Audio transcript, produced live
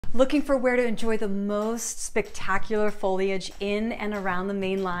Looking for where to enjoy the most spectacular foliage in and around the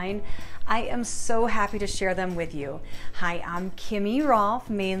main line? I am so happy to share them with you. Hi, I'm Kimmy Rolph,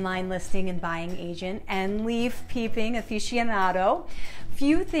 mainline listing and buying agent and leaf peeping aficionado.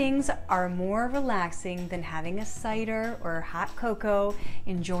 Few things are more relaxing than having a cider or hot cocoa,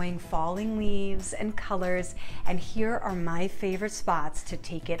 enjoying falling leaves and colors, and here are my favorite spots to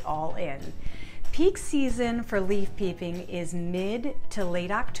take it all in. Peak season for leaf peeping is mid to late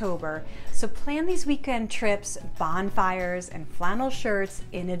October, so plan these weekend trips, bonfires, and flannel shirts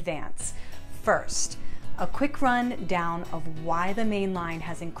in advance. First, a quick run down of why the main line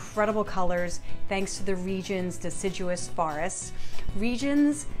has incredible colors thanks to the region's deciduous forests.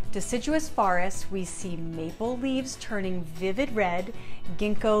 Region's deciduous forests, we see maple leaves turning vivid red,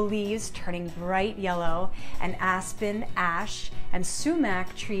 ginkgo leaves turning bright yellow, and aspen, ash, and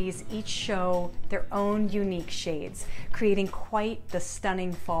sumac trees each show their own unique shades, creating quite the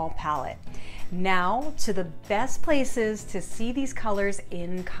stunning fall palette. Now to the best places to see these colors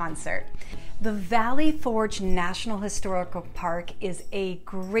in concert. The Valley Forge National Historical Park is a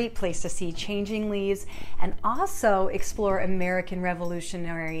great place to see changing leaves and also explore American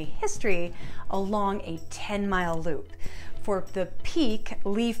Revolutionary history along a 10-mile loop. For the peak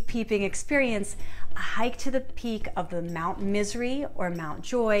leaf peeping experience, a hike to the peak of the Mount Misery or Mount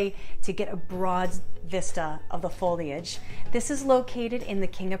Joy to get a broad vista of the foliage. This is located in the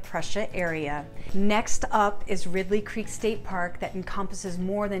King of Prussia area. Next up is Ridley Creek State Park that encompasses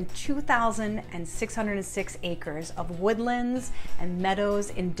more than 2,606 acres of woodlands and meadows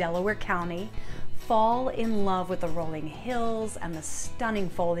in Delaware County. Fall in love with the rolling hills and the stunning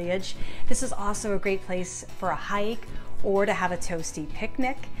foliage. This is also a great place for a hike or to have a toasty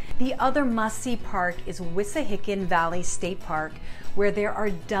picnic. The other must-see park is Wissahickon Valley State Park, where there are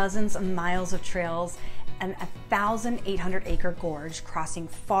dozens of miles of trails and a 1,800-acre gorge crossing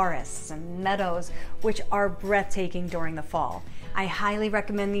forests and meadows, which are breathtaking during the fall. I highly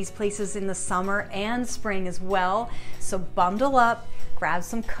recommend these places in the summer and spring as well, so bundle up, grab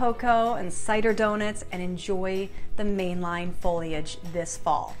some cocoa and cider donuts, and enjoy the mainline foliage this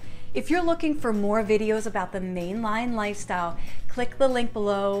fall. If you're looking for more videos about the mainline lifestyle, click the link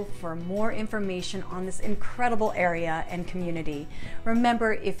below for more information on this incredible area and community.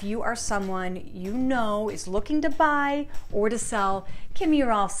 Remember, if you are someone you know is looking to buy or to sell, Kimmy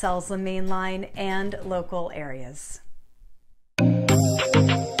Rolph sells the mainline and local areas.